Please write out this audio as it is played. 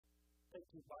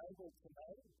take your Bible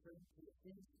tonight and turn to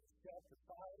Ephesians chapter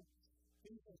 5.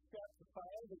 Ephesians chapter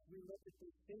 5, as we look at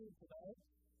this theme tonight,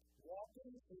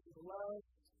 walking in love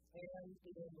and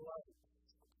in light.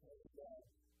 And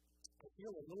I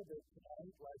feel a little bit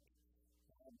tonight like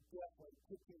I'm definitely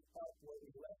picking up where we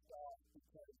left off,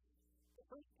 because the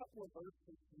first couple of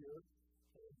verses here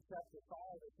in chapter 5,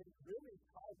 I think, really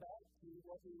tie back to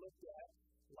what we looked at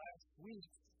last week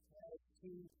as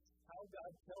to how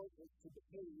God tells us to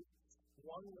behave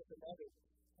one with another.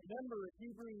 Remember,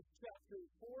 Hebrews chapters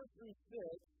 4 through 6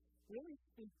 really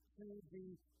speaks to the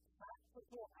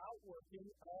practical outworking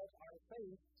of our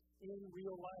faith in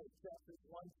real life. Chapters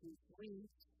 1 through 3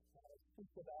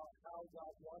 speak about how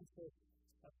God wants us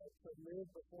to live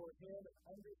before Him and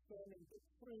understanding the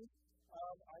truth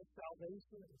of our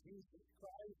salvation in Jesus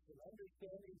Christ, and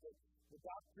understanding that the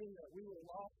doctrine that we were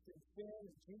lost in sin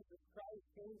and Jesus Christ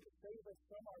came to save us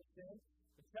from our sin.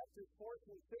 In chapters 4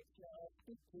 through 6 now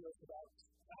speak to us about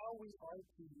how we are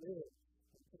to live.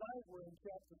 And tonight we're in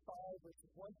chapter 5,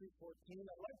 verses 1 through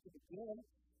 14. I'd like to begin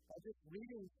by just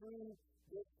reading through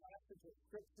this passage of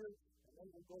Scripture, and then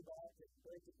we'll go back and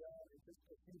break it down in just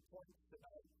a few points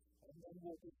tonight, and then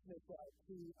we'll dismiss out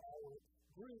to our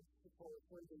groups for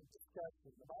further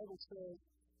discussion. The Bible says,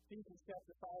 Ephesians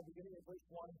chapter 5, beginning at verse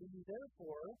 1, "Be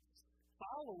therefore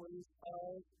followers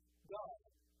of God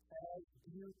as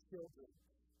dear children,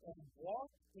 and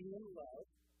walk in love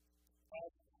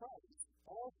as Christ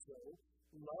also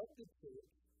loved the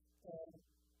church and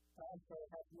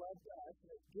has loved us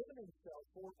and has given Himself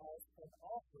for us an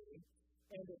offering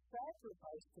and a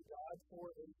sacrifice to God for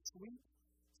a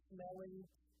sweet-smelling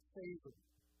savor.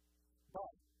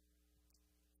 But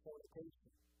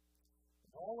fornication,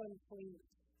 and all uncleanness,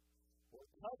 or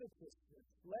covetousness,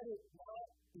 let it not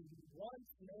be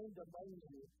once named among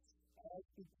you as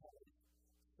becoming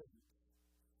saints.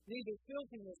 Neither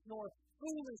filthiness, nor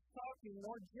foolish talking,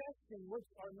 nor jesting, which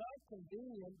are not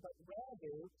convenient, but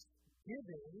rather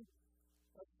giving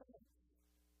of thanks.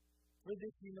 For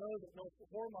this you know that no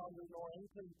whoremonger, nor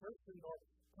unclean person, nor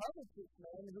covetous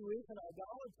man who is an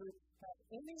idolater hath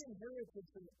any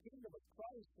inheritance in the kingdom of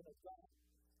Christ and of God.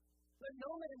 Let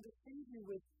no man deceive you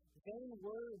with vain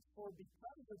words, for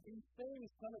because of these things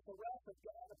cometh the wrath of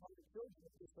God upon the children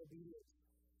of disobedience.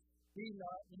 Be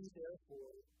not ye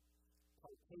therefore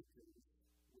partakers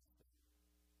with them."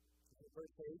 In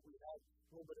verse 8, we have a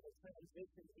little bit of a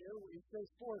transition here where he says,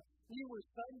 "For ye were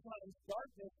sometimes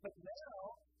darkness, but now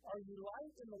are ye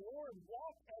light in the Lord.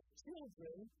 Walk as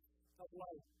children of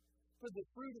light. For the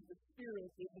fruit of the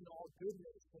Spirit is in all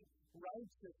goodness and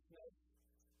righteousness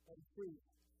and truth,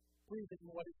 proving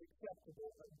what is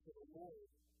acceptable unto the Lord.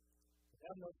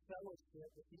 Have no fellowship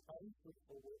with the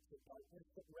unfruitful works of darkness,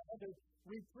 but rather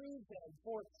reprove them.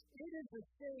 For it is a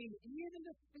shame even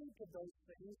to speak of those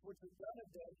things which are done of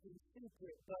them in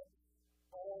secret, but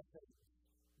all things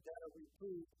that are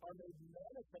reproved are made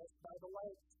manifest by the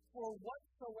light. For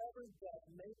whatsoever doth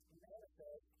make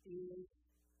manifest is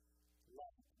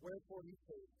light. Wherefore he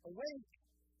says, Awake,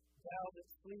 thou that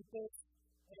sleepest,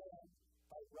 and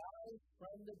arise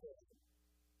from the dead,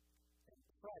 and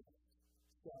Christ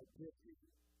shall give you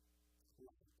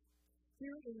light."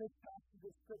 Here in this passage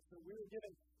of Scripture, we are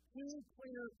given two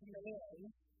clear commands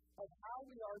of how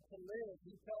we are to live.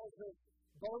 He tells us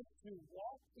both to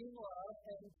walk in love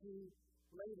and to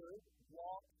later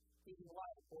walk in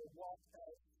light, or walk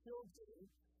as children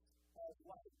of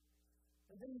light.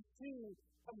 And these two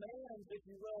commands, if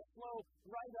you will, flow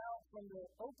right out from the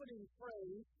opening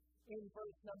phrase in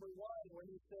verse number 1, when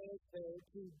he says there,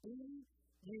 "To be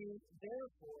ye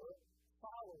therefore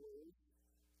followers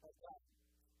of God."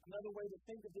 Another way to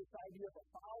think of this idea of a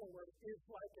follower is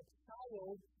like a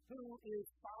child who is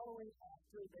following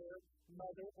after their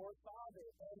mother or father.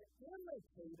 An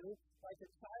imitator, like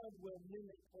a child will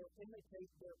mimic or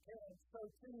imitate their parents, so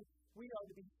too we are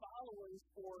to be followers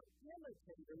or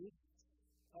imitators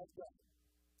of God.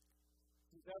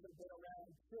 If you've ever been around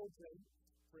children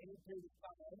for any period of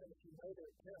time, and if you know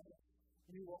their parents,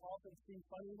 you will often see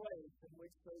funny ways in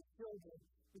which those children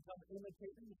become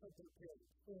imitators of their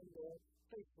parents in their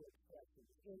facial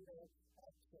expressions, in their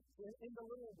actions, in the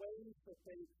little ways that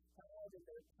they have in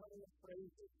their tongue of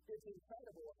phrases. It's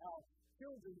incredible how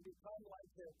children become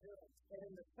like their parents. And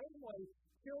in the same way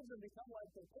children become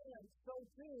like their parents, so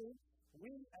too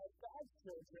we as God's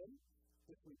children,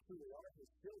 if we truly are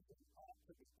His children, ought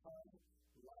to become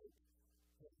like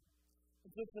Him.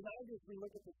 And so tonight, as we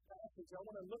look at this passage, I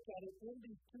want to look at it in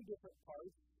these two different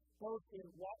parts, both in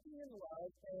walking in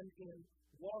love and in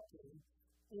walking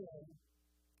in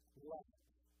light.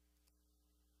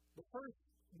 The first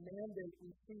mandate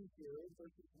we see here in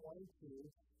verses 1 and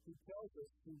 2 He tells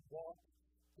us to walk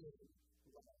in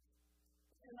love.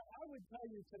 And I would tell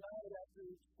you tonight, after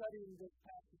studying this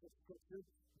passage of Scripture,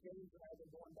 James and I have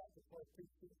been going back and forth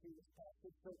preaching through this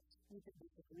passage, so you can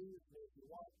disagree with me if you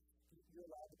want. You're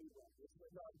allowed to be wrong.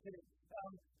 No, I'm kidding.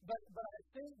 But I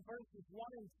think verses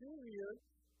 1 and 2 here,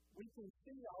 we can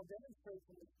see, I'll demonstrate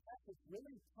from this passage,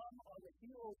 really come on the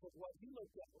heels of what he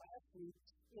looked at last week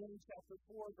in chapter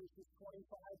 4, verses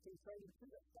 25 through 32,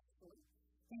 especially.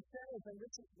 He says, and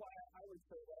this is why I would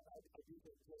say that, I do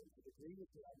think James would agree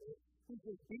with me on this, he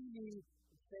says, be ye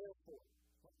therefore.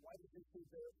 Why does he say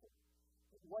therefore?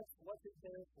 What's it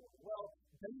there for? Well,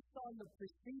 based on the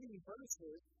preceding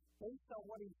verses, based on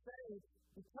what he's saying,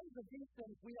 because of these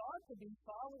things, we ought to be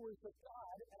followers of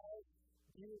God as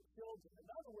dear children. In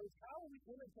other words, how are we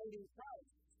imitating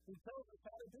Christ? He tells us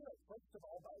how to do it, first of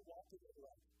all, by walking in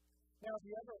love. Now, have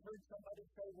you ever heard somebody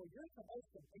say, well, you're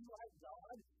supposed to be like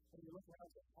God? And you look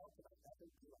around and talk about that, they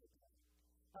be like God.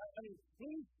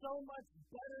 He's so much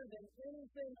better than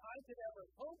anything I could ever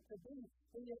hope to be.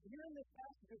 And yet, here in this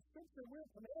passage of Scripture, we're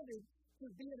commanded to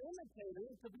be an imitator,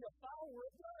 to be a follower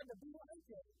of God, to be like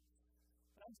Him.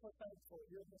 And I'm so thankful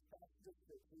here in this passage of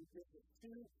Scripture. He gives us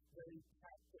two very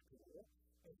practical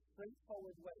and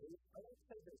straightforward ways. I won't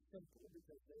say they're simple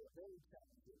because they are very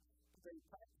challenging, but very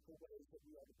practical ways that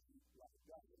we ought to be like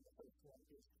God. And the first one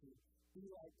is to be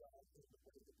like God in the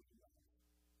way that we love.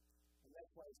 And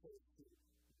that's why it says to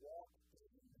walk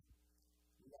in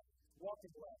love. Walk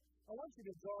in love. I want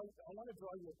to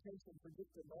draw your attention for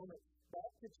just a moment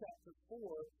back to chapter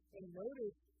 4 and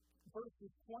notice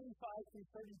verses 25 through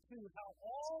 32, how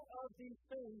all of these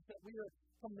things that we are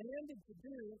commanded to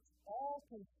do all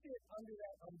can fit under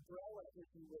that umbrella, if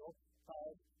you will,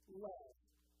 of love.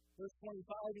 Verse 25,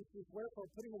 it says, wherefore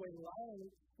putting away lying,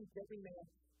 speak every man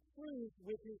truth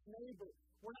with his neighbor.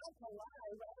 We're not to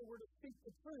lie, rather we're to speak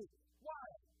the truth. Why?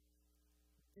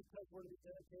 Because we're the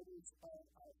imitators of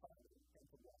our Father and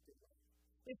to walk in love.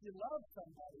 If you love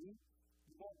somebody,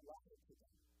 you won't lie to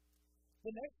them.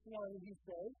 The next one, he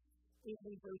says, is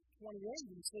in verse 28.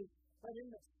 He says, but in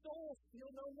the soul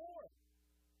steal no more.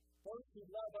 Those who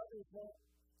love others won't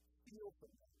steal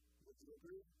from them. Would you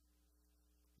agree?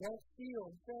 Don't steal.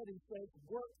 Instead, he says,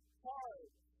 work hard.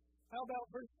 How about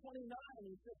verse 29?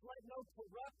 He says, let no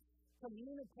corrupt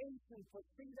communication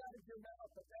proceed out of your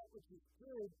mouth, but that which is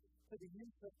good to the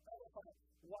use of edifying.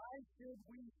 Why should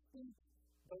we speak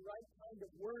the right kind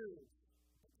of words?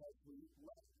 Because we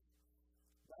love.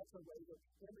 That's a way to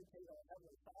imitate our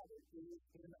Heavenly Father is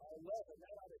in our love. And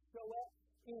that ought to show up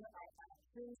in our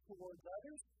actions towards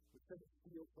others. We shouldn't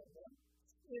steal from them.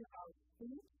 In our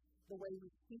speech, the way we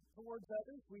speak towards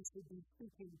others, we should be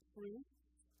speaking truth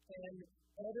and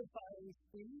edifying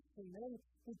speech. And then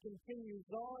he continues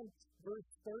on,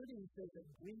 verse 30 says, and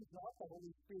grieve not the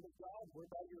Holy Spirit of God,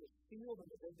 whereby you are sealed in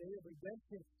the day of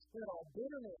redemption. Let all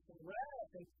bitterness and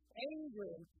wrath and anger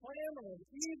and clamor and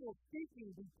evil speaking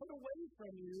be put away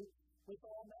from you with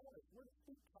all malice. We're to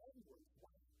speak kind words.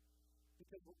 Why?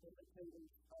 Because we're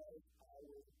imitators of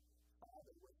our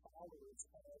Father. We're followers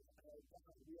of our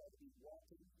God. We are to be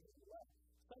walking in love.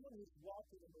 Someone who's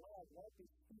walking in love won't be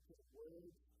speaking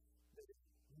words that are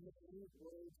mean,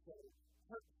 words that are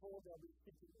hurtful. They'll be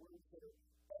speaking words that are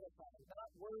edifying, not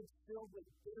words filled with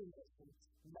bitterness and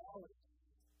malice.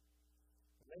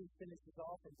 And then he finishes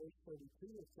off in verse 32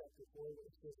 of chapter 4 where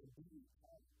it says, and be ye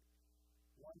kind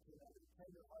one to another,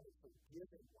 tender-hearted,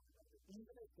 forgiving one another,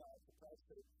 even as God, for Christ's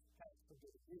sake, has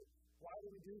forgiven you. Why do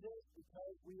we do this?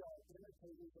 Because we are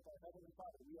imitators of our Heavenly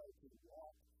Father. We are to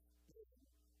walk in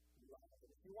love.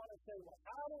 And if you want to say, well,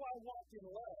 how do I walk in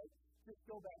love? Just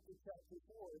go back to chapter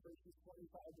 4, verses 25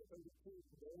 to 32.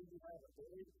 Today we have a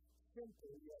very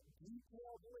simple yet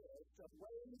detailed list of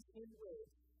ways in which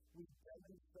we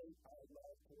demonstrate our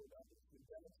love toward others. We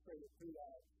demonstrate it through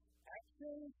our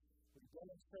actions. We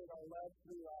demonstrate our love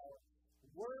through our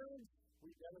words. We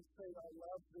demonstrate our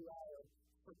love through our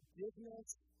forgiveness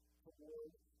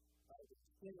toward others.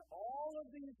 In all of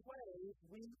these ways,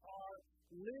 we are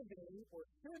living or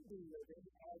should be living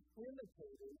as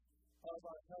imitators of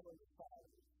our Heavenly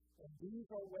Father. And these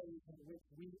are ways in which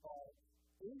we are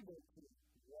able to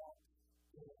walk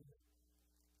in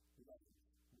love.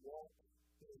 Walk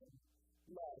in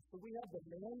love. So we have the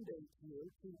mandate here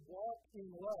to walk in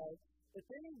love. But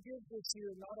then he gives us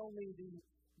here not only the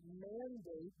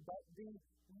mandate, but the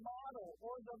model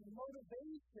or the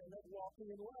motivation of walking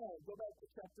in love. Go back to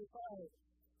chapter 5.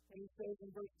 And he says in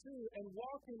verse 2, and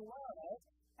walk in love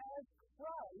as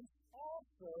Christ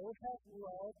also hath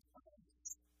loved us.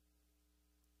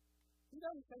 He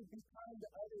doesn't say be kind to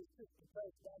others just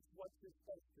because that's what you're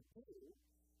supposed to do.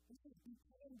 He He says, be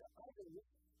kind to others,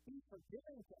 be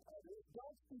forgiving to others,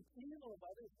 don't speak evil of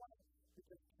others. Why?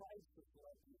 Because Christ has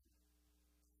loved you.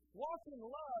 Walk in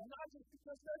love, not just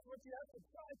because that's what you have to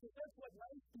try, because that's what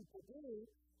nice people do.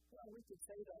 Well, we could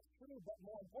say that's true, but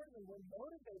more importantly, we're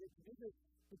motivated to do this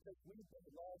because we've been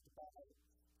loved by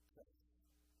Christ.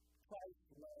 Christ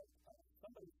loved us.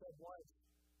 Somebody said once,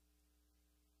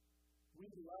 we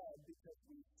love because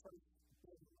we first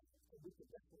did love. And we can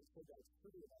definitely say that's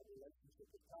true in our relationship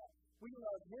with God. We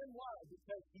love Him, why?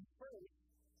 Because He first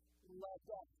loved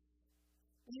us.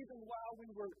 Even while we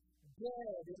were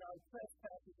dead in our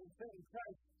trespasses and sin,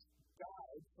 Christ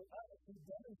died for us. He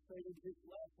demonstrated His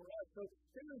love for us. So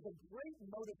there is a great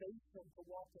motivation to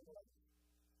walk in love.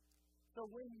 So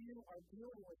when you are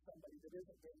dealing with somebody that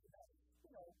isn't very nice,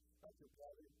 like your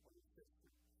brother or your sister,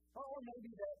 or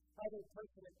maybe that other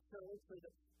person at church or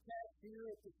the cashier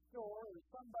at the store or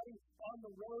somebody on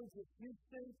the road with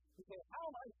Houston, you say, how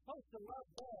am I supposed to love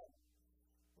them?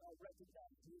 Well,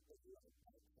 recognize you as your own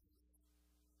person.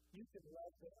 You can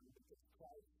love them because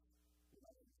Christ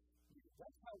loves you.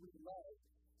 That's how we love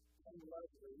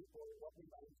unlovely, or what we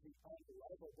might be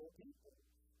unlovable people,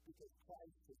 because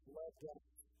Christ has loved us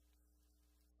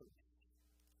first.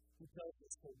 He tells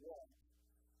us to walk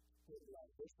in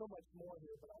love. There's so much more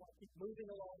here, but I want to keep moving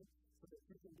along so that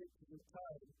you can get to your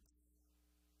time.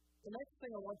 The next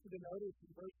thing I want you to notice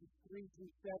in verses 3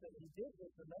 through 7, he gives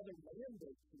us another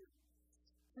mandate here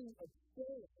to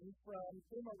abstain from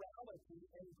immorality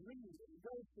and greed. He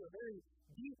goes through a very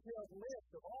detailed list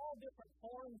of all different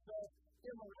forms of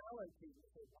immorality.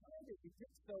 So why did he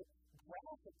get so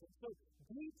graphic and so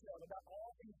detailed about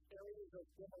all these areas of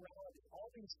immorality, all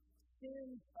these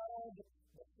sins of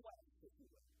the flesh, if you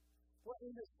will? Well,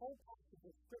 in this whole passage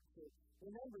of Scripture,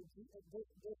 remember, this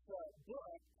book,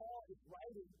 Paul is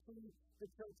writing to the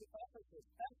church of Ephesus.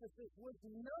 Ephesus was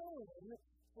known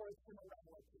for its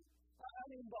immorality. I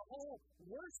mean, the whole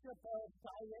worship of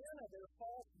Diana, their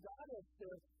false goddess,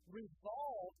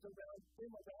 revolved around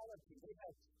immorality. They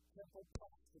had temple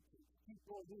prostitutes,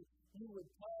 people who you would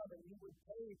come and you would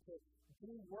pay to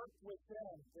do work with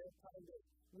them, their kind of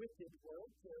wicked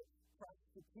work, their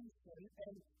prostitution,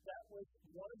 and that was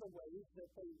one of the ways that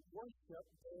they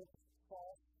worshiped their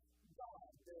false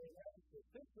god, their Ephesus.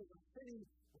 This was a city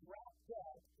wrapped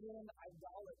up in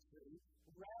idolatry,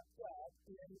 wrapped up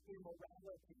in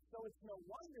immorality. So it's no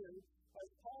wonder, as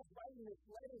Paul's writing this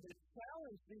letter, to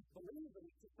challenge these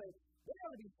believers to say, there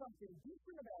ought to be something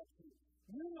different about you.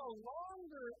 You no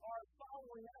longer are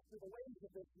following after the ways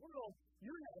of this world.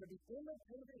 You're now to be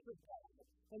imitators of God.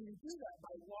 And you do that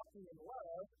by walking in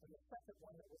love. And the second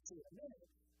one that we'll see in a minute,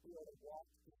 we ought to walk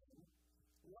in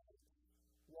light.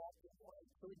 Walk in light.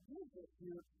 So he gives us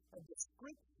here a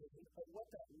description of what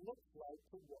that looks like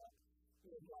to walk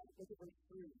in light. Look at verse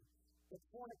 3. The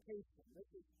fornication. This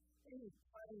is any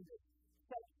kind of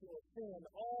sexual sin,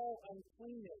 all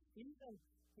uncleanness. Even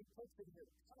he puts in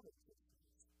here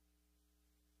covetousness.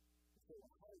 So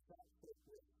how does that fit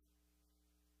with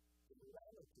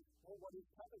immorality? Well, what is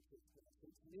covetousness?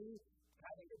 It's me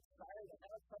having a desire to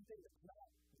have something that's not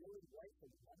really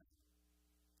rightfully mine.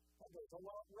 That goes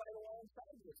right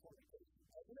alongside this fornication,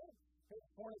 doesn't it?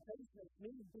 Fornication is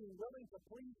me being willing to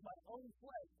please my own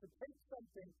flesh, to take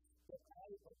something that I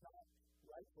am not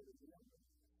rightfully doing.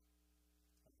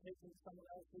 I'm taking someone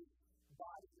else's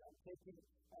body. I'm taking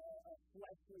a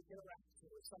fleshly interaction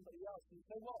with somebody else. And you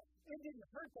say, well, it didn't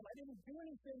hurt them. I didn't do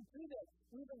anything to them.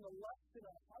 Even the lust in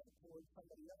our heart towards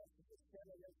somebody else is a sin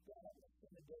against God, a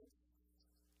sin against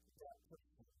that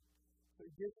person. So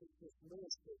he gives us this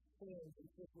list of sins. He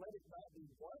says, let it not be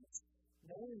once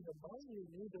named among you,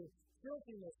 neither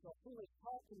filthiness, nor foolish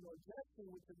talking, nor jesting,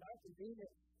 which are not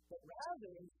convenient, but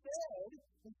rather, instead,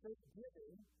 he says,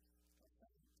 giving.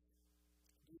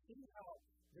 Do you see how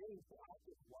very black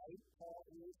and white Paul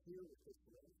is here with this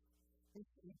list?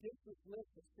 He gives this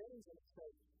list of sins and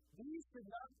says, these should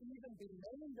not even be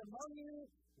named among you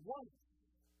once.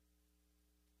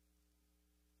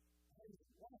 Once.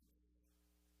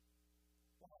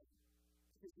 Why?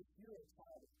 Because if you're a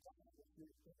child of God, if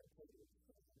you're imitating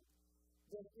Him,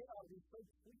 then it ought to be so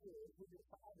clear who your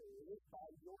Father is by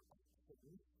your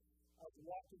actions of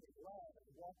walking in love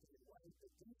and walking in light,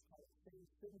 that these kind of things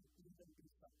shouldn't even be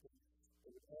something that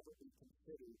would ever be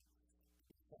considered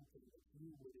something that you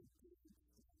would engage in.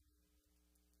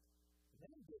 And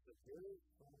then he gives a very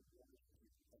strong warning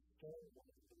here, a strong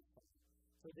warning to the Father,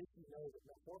 so that you know that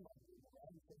no whoremonger, no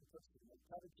unclean person, no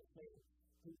covetous man,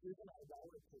 who is an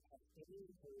idolater, has any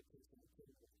inheritance in the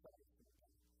kingdom of Christ and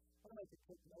God. I want to make a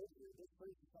quick note here. This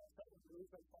verse is not saying there is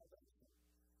no salvation.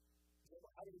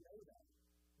 How do we know that?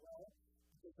 Well,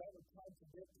 because that would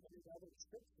contradict many other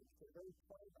scriptures. They're very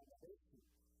plain on that issue.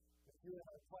 If you're in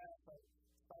our class, our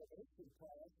salvation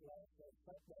class last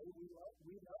Sunday,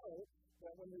 we know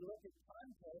that when we look at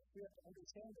context, we have to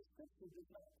understand that Scripture does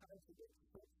not contradict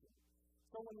Scripture.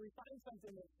 So when we find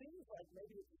something that seems like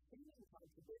maybe it's a seeming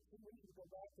contradiction, we need to go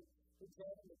back and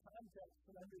examine the context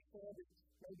and understand that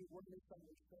maybe we're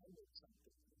misunderstanding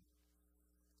something.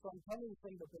 So I'm coming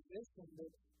from the position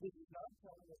that this is not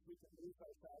telling us we can lose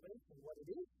our salvation. What it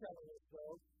is telling us,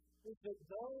 though, is that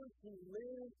those who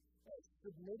live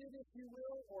submitted, if you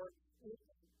will, or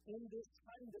in this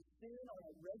kind of sin on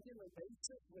a regular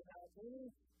basis without any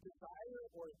desire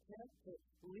or attempt to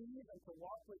leave and to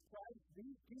walk with Christ,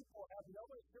 these people have no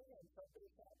assurance of their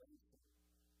salvation.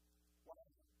 Why?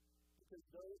 Because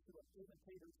those who are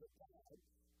imitators of God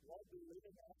won't be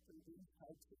living after these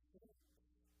types of sins.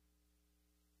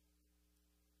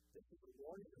 This is a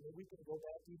warning. I mean, we can go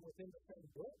back even within the same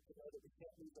book to know that we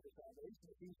can't lose our salvation.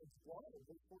 Ephesians 1,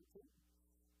 verse 14.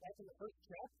 Back in the first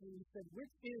chapter, he said,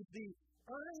 which is the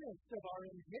earnest of our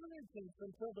inheritance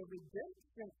until the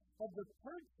redemption of the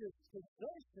purchased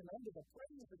possession under the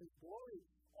praise of his glory.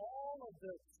 All of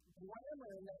the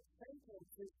grammar in that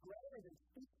sentence is granted and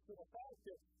speaks to the fact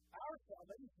that our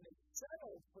salvation is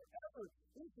settled forever.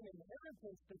 It's an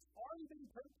inheritance that's already been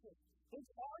purchased.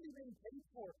 It's already been paid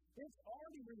for. It's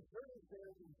already reserved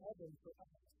there in heaven for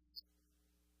us.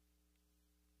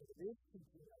 But it is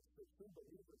teaching us that true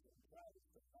believers in Christ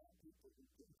are not people who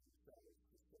think themselves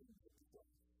the same as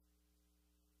Christ.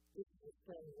 This is a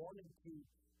strong warning to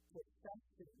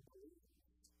professing believers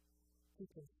to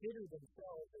consider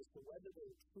themselves as to whether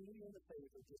they're truly in the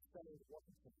faith or just saying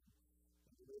one thing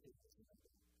and living as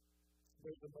another.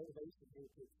 There's a motivation here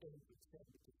to abstain from sin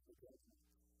because of the judgment.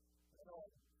 I know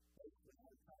I'm wasting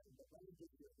our time, but let me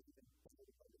give you an even better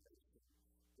motivation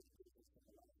that gives us in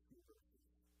the last few verses.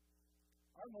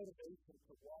 Our motivation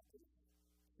to walk in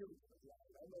children of God,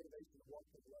 our motivation to walk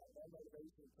in love, our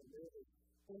motivation to live as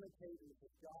imitators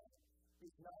of God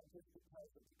is not just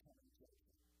because of the coming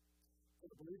judgment. For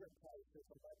the believer in Christ,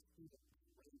 there's a much even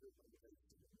greater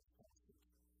motivation in this passage.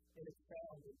 And it's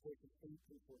found in verses 8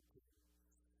 through 14.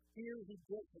 Here he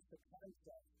gives us the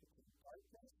contrast between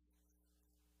darkness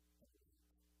and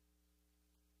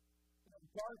light.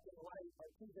 Dark and light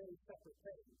are two very separate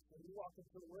things. When you walk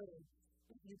into a room,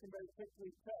 you can very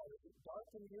quickly tell if it's dark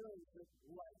in here or if it's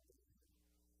light.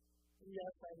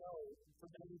 Yes, I know, for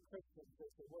many Christians,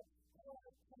 they say, well,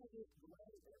 I kind of just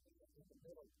gray area in the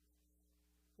middle.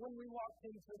 When we walked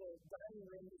into the dining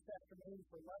room this afternoon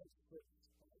for lunch,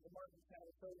 the Martin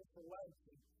County service for lunch,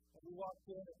 and we walked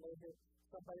in and they had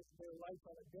somebody put their light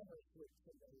on a dimmer switch,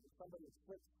 and somebody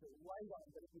switched the light on,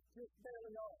 but it was just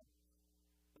barely on.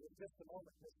 But in just a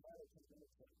moment, Miss Myra came in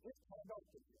and said, "Which kind of light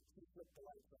is it?" She flipped the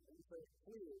lights on. It was very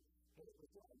clear, and it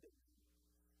was lighted.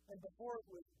 And before it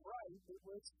was bright, it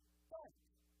was dark.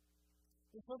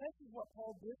 And so this is what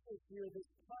Paul gives us here, this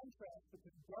contrast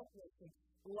between darkness and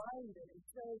light. And he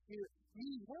says here,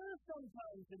 "Ye were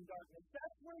sometimes in darkness."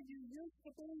 That's where you used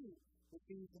to be,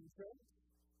 Ephesians church.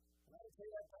 And I would say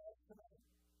that to us tonight.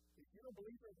 If you're a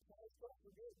believer in Christ, don't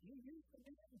forget, you used to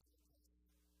be in darkness.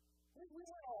 We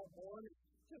were all born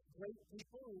just great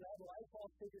people who had life all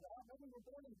figured out, but we were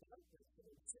born in darkness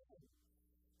and sin.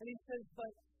 And he says,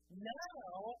 "But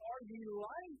now are ye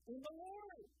light in the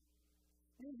Lord."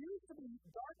 You used to be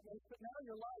darkness, but now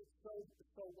you're light.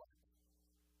 So what?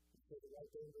 He said the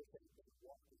right thing to say, don't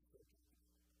walk in darkness.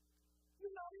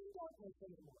 You're not in darkness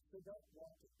anymore, so don't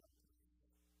walk in darkness.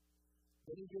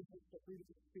 Then he gives us the fruit of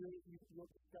the Spirit.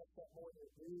 You'll discuss that more in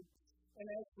your group. And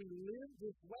as we live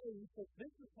this way, he says,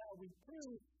 this is how we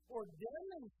prove or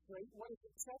demonstrate what is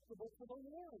acceptable to the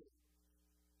Lord.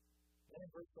 And in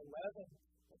verse 11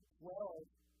 and 12,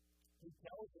 he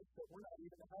tells us that we're not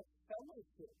even to have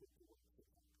fellowship with the works of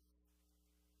God.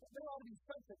 There ought to be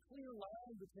such a clear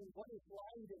line between what is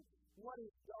light and what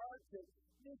is dark, that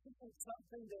this isn't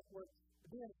something that we're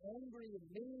being angry and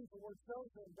mean towards those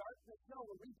who are in darkness. No,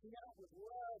 we're reaching out with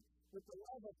love, with the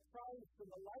love of Christ and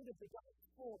the light of the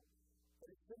gospel. But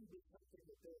it shouldn't be something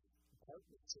that there's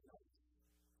darkness in us.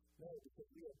 No, because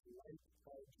we have the light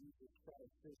by Jesus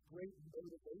Christ. There's great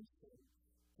motivation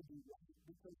to be light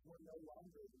because we're no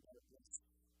longer in darkness.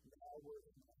 Now we're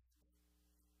in light.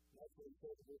 That's what he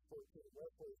says in verse 14.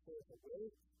 Wherefore he says,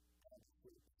 "Awake and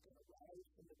sleep, and arise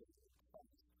from the dead, and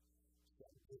Christ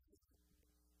shall give you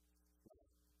light."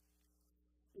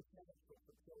 It's natural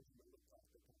for children to look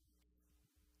after parents.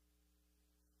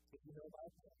 If you know my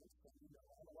parents, then you know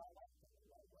I'm a lot like them in a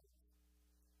lot of ways.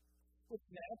 It's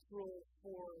natural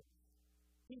for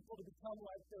people to become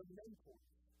like their mentors.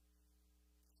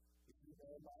 If you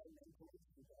know my mentor,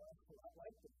 towards the gospel. I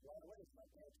like this. What is my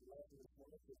answer last this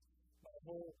morning? My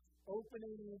whole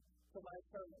opening to my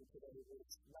sermon today was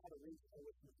not original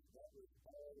with me. That was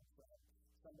borrowed from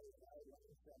somebody that I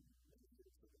learned from many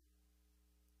years ago.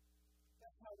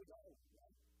 That's how we are,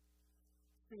 right?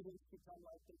 Students become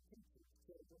like their teachers.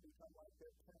 Children become like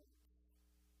their parents.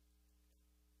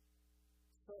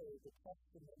 So, the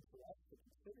question for us to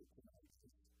consider tonight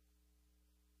is,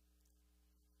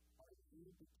 are you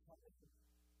becoming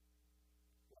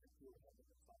like your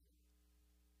Heavenly Father?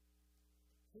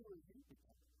 Who are you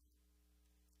becoming?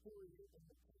 Who are you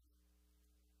imitating?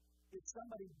 If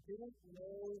somebody didn't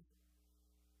know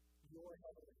your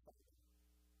Heavenly Father,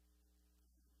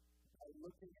 by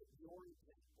looking at your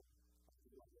example of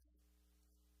life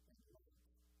and life,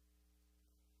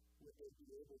 would they be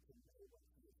able to know what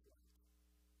He is like?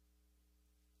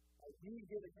 Are we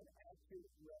giving an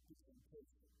accurate representation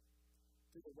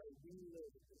to the way we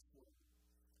live in this world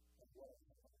of what our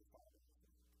Heavenly Father is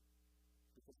like?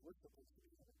 Because we're supposed to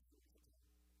be imitators of Him.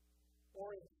 Or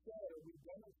instead, are we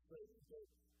demonstrating that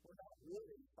we're not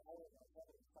really following our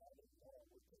Heavenly Father anymore,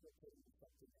 we're imitating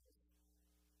something else?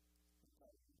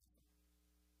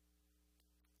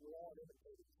 We're all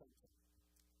imitating something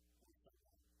or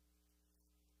someone.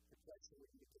 The question we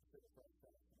need to consider for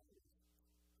ourselves is,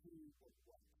 who or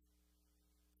what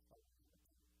are we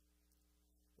imitating?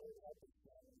 Lord, help us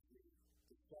now as we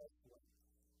discuss what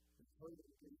we've heard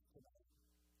of the tonight.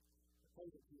 I pray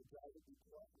that you would drive it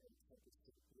before our hearts, help us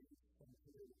to read some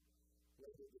here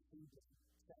later this evening,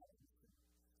 challenge and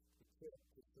equip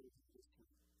to serve you this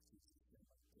week.